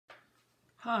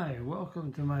Hi,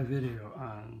 welcome to my video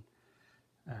on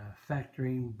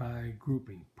factoring by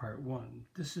grouping, part 1.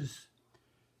 This is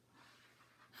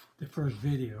the first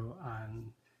video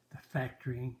on the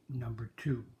factoring number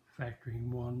 2. Factoring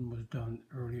 1 was done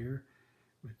earlier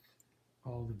with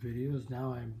all the videos.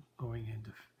 Now I'm going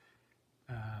into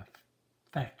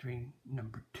factoring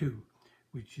number 2,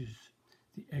 which is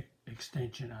the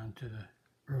extension onto the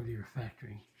earlier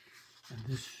factoring. And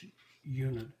this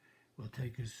unit will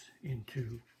take us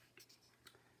into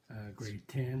grade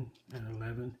 10 and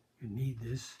 11. You need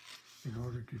this in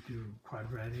order to do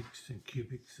quadratics and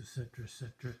cubics, etc.,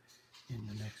 in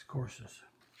the next courses.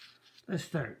 Let's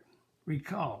start.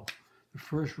 Recall the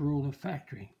first rule of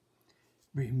factoring.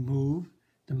 Remove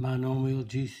the monomial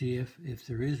GCF if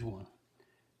there is one.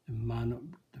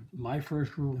 My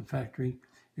first rule in factoring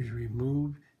is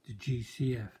remove the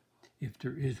GCF if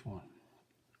there is one.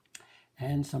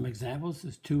 And some examples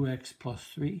is 2x plus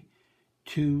 3.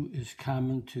 2 is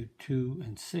common to 2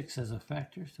 and 6 as a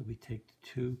factor, so we take the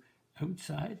 2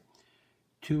 outside.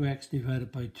 2x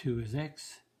divided by 2 is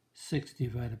x. 6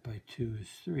 divided by 2 is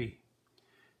 3.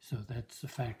 So that's the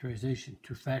factorization.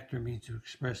 To factor means to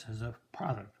express as a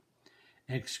product.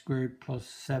 X squared plus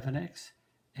 7x.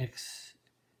 X,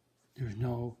 there's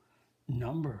no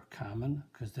number common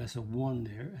because that's a 1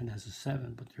 there and that's a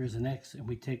 7, but there is an x, and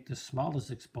we take the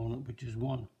smallest exponent, which is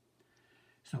 1.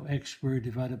 So x squared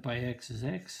divided by x is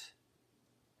x,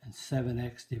 and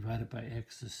 7x divided by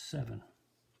x is 7.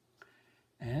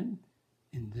 And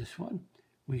in this one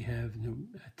we have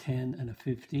a 10 and a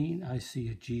 15. I see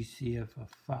a GCF of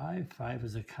 5. 5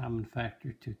 is a common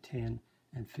factor to 10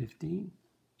 and 15.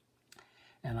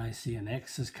 And I see an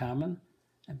x is common,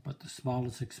 but the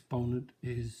smallest exponent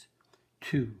is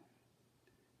 2.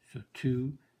 So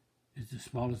 2 is the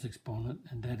smallest exponent,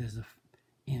 and that is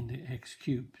in the x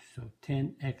cubed. So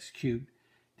 10x cubed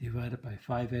divided by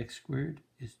 5x squared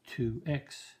is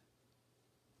 2x.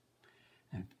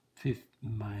 And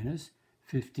minus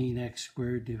 15x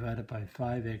squared divided by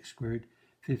 5x squared.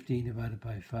 15 divided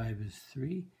by 5 is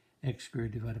 3. X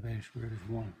squared divided by x squared is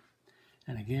 1.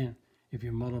 And again, if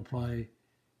you multiply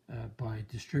by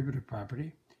distributive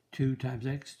property, 2 times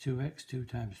x, 2x, 2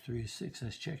 times 3 is 6.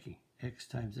 That's checking. X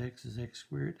times x is x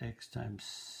squared. X times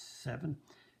 7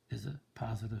 is a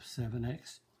positive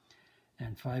 7x.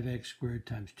 And 5x squared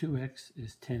times 2x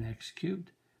is 10x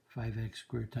cubed. 5x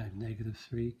squared times negative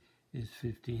 3 is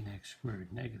 15x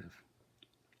squared negative.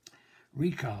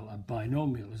 Recall, a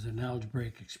binomial is an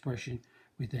algebraic expression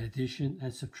with the addition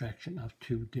and subtraction of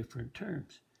two different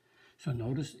terms. So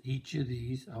notice each of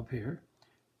these up here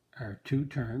are two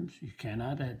terms. You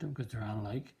cannot add them because they're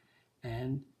unlike,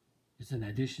 and it's an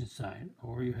addition sign.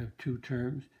 Or you have two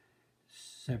terms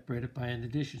separated by an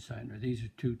addition sign, or these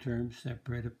are two terms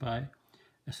separated by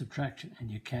a subtraction, and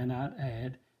you cannot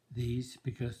add these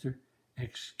because they're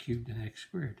x cubed and x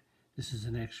squared. This is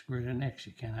an x squared and x.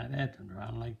 You cannot add them. They're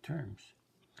unlike terms.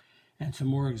 And some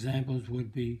more examples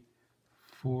would be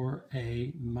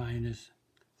 4a minus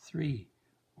 3,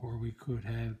 or we could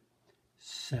have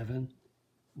 7y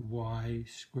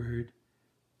squared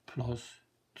plus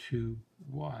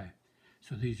 2y.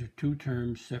 So these are two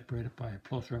terms separated by a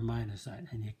plus or a minus sign,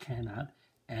 and you cannot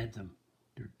add them.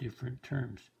 They're different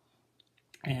terms.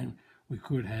 And we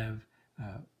could have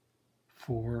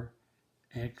 4x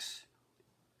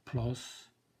plus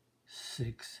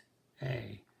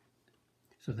 6a.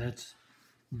 So that's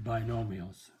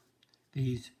binomials.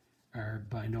 These are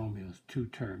binomials, two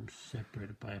terms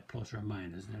separated by a plus or a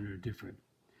minus, and they're different.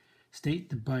 State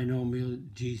the binomial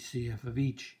GCF of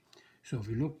each. So if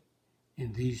you look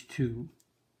in these two,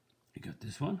 you got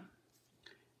this one,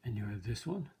 and you have this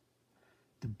one.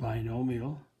 The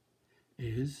binomial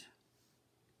is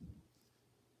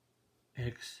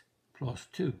x plus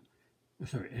 2.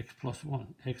 Sorry, x plus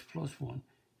 1. X plus 1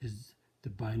 is the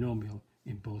binomial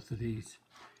in both of these.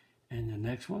 And the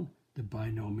next one, the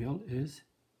binomial is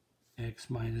x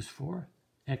minus 4,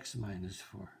 x minus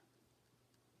 4.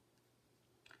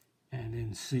 And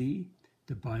in C,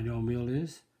 the binomial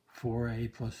is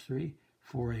 4a plus 3,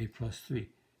 4a plus 3.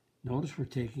 Notice we're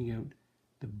taking out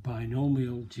the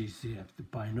binomial GCF. The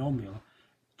binomial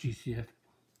GCF,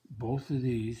 both of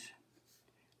these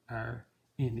are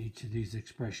in each of these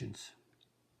expressions.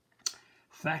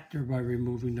 Factor by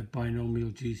removing the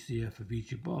binomial GCF of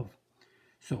each above.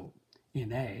 So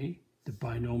in A, the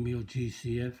binomial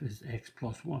GCF is x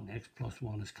plus 1. X plus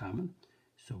 1 is common,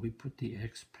 so we put the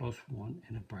x plus 1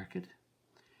 in a bracket.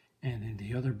 And in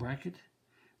the other bracket,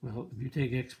 well, if you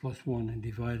take x plus 1 and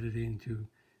divide it into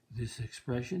this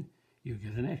expression, you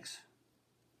get an x.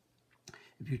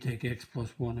 If you take x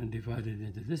plus 1 and divide it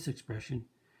into this expression,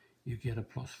 you get a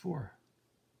plus 4.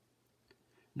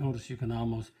 Notice you can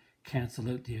almost cancel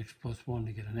out the x plus 1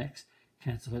 to get an x,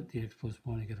 cancel out the x plus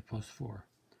 1 to get a plus 4.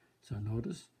 So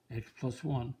notice x plus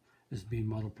 1 is being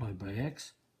multiplied by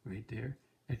x right there.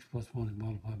 X plus 1 is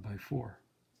multiplied by 4.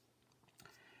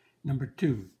 Number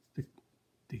 2,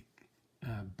 the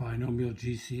binomial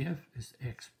GCF is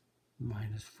x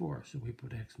minus 4. So we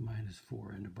put x minus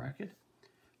 4 in the bracket.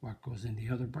 What goes in the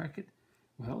other bracket?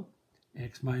 Well,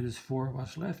 x minus 4,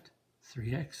 what's left?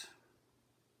 3x.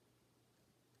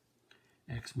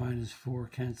 X minus 4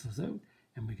 cancels out,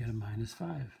 and we get a minus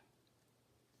 5.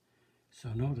 So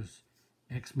notice,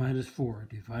 x minus 4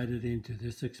 divided into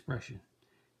this expression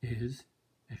is,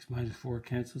 x minus 4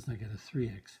 cancels, and I get a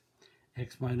 3x.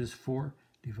 X minus 4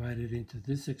 divided into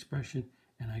this expression,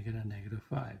 and I get a negative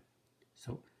 5.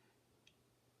 So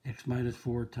x minus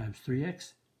 4 times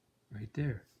 3x, right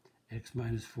there. X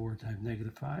minus 4 times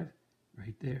negative 5,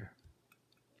 right there.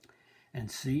 And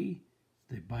C,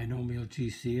 the binomial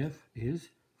GCF is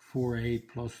 4a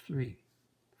plus 3.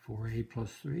 4a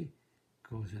plus 3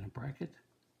 goes in a bracket.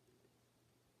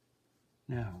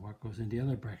 Now, what goes in the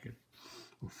other bracket?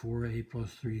 Well, 4a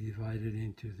plus 3 divided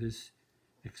into this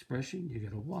expression, you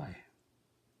get a y.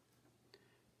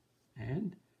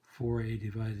 And 4a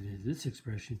divided into this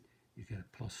expression, you get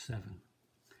a plus 7.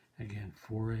 Again,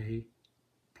 4a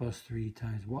plus 3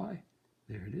 times y,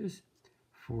 there it is.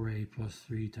 4a plus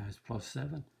 3 times plus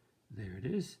 7, there it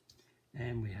is.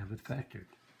 And we have it factored.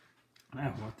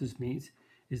 Now, what this means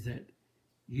is that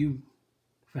you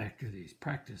factor these.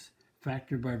 Practice.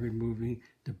 Factor by removing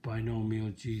the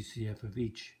binomial GCF of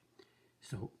each.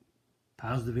 So,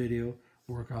 pause the video,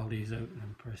 work all these out,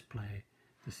 and press play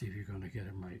to see if you're going to get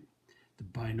them right. The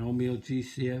binomial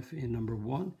GCF in number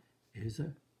 1 is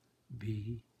a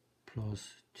b plus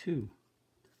 2.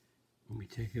 When we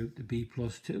take out the b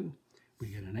plus 2, we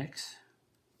get an x.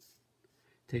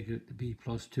 Take out the b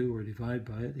plus 2 or divide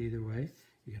by it, either way,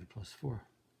 you get a plus 4.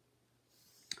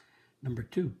 Number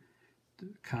 2, the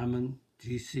common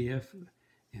GCF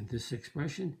in this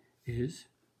expression is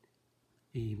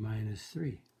e minus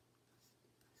 3.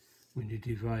 When you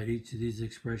divide each of these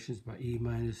expressions by e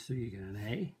minus 3, you get an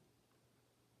a.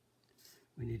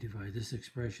 When you divide this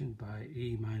expression by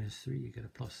e minus 3, you get a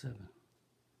plus 7.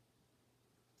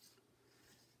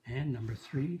 And number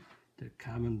 3, the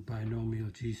common binomial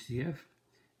GCF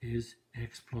is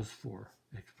x plus 4.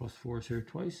 X plus 4 is here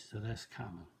twice, so that's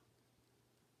common.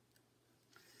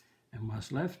 And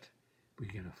what's left? We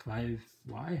get a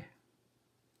 5y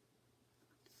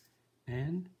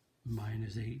and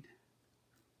minus 8.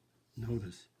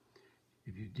 Notice,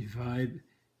 if you divide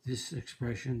this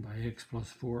expression by x plus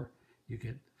 4, you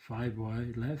get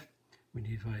 5y left. When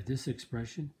you divide this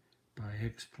expression by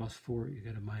x plus 4, you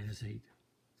get a minus 8.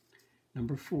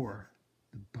 Number 4,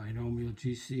 the binomial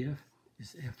GCF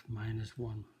is f minus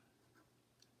 1.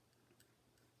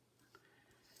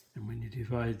 And when you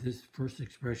divide this first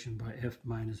expression by f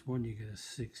minus 1, you get a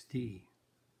 6d.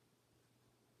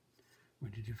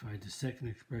 When you divide the second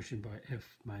expression by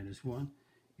f minus 1,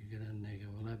 you get a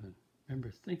negative 11. Remember,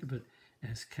 think of it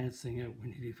as canceling out. When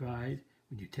you divide,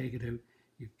 when you take it out,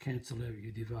 you cancel out,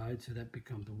 you divide, so that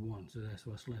becomes a 1. So that's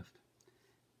what's left.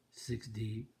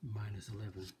 6d minus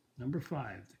 11. Number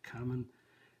 5, the common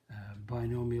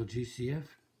binomial GCF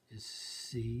is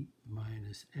c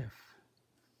minus f.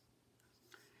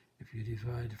 If you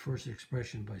divide the first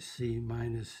expression by c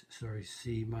minus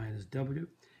w,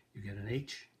 you get an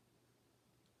h.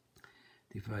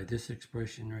 Divide this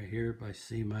expression right here by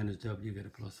c minus w, you get a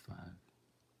plus 5.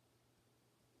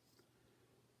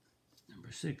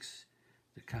 Number 6,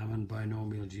 the common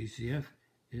binomial GCF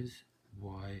is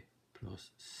y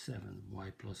plus 7.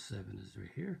 Y plus 7 is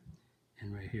right here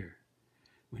and right here.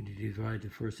 When you divide the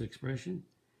first expression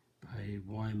by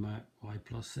y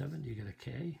plus 7, you get a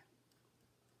k.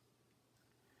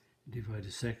 Divide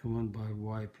the second one by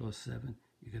y plus 7,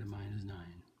 you get a minus 9.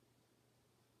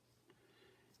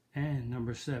 And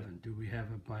number 7, do we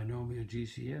have a binomial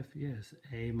GCF? Yes,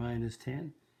 a minus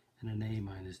 10 and an a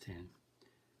minus 10.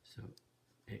 So,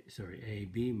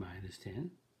 ab minus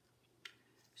 10.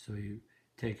 So you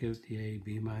take out the ab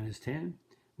minus 10.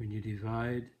 When you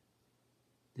divide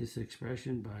this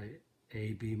expression by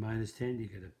ab minus 10, you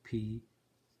get a pv.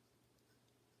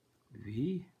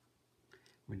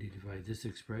 When you divide this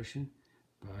expression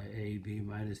by ab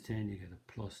minus 10, you get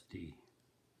a plus d.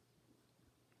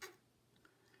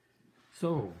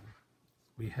 So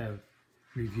we have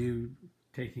reviewed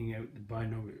taking out the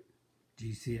binomial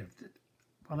GCF.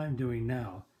 What I'm doing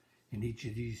now in each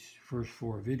of these first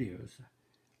 4 videos,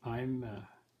 I'm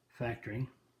factoring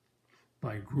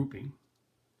by grouping.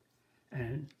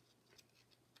 And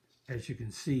as you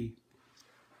can see,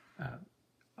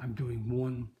 I'm doing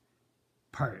one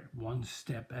part, one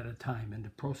step at a time in the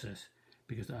process,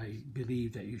 because I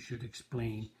believe that you should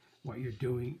explain what you're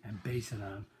doing and base it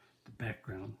on the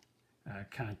background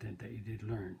content that you did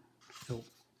learn. So,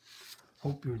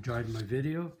 hope you enjoyed my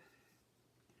video.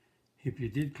 If you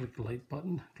did, click the like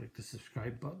button, click the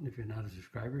subscribe button. If you're not a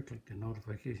subscriber, click the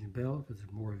notification bell because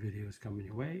there's more videos coming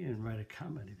your way, and write a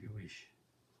comment if you wish.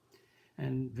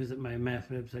 And visit my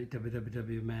math website,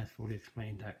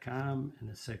 www.mathfullyexplained.com, and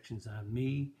the sections on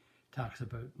me talks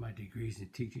about my degrees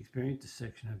and teaching experience. The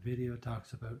section on video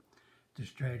talks about the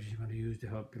strategies you're going to use to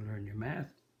help you learn your math.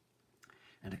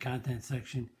 And the content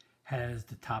section has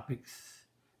the topics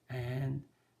and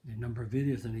the number of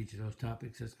videos on each of those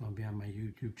topics. That's going to be on my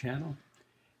YouTube channel.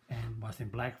 And what's in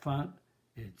black font,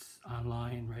 it's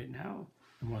online right now.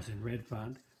 And what's in red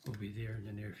font will be there in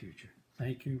the near future.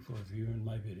 Thank you for viewing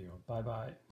my video. Bye-bye.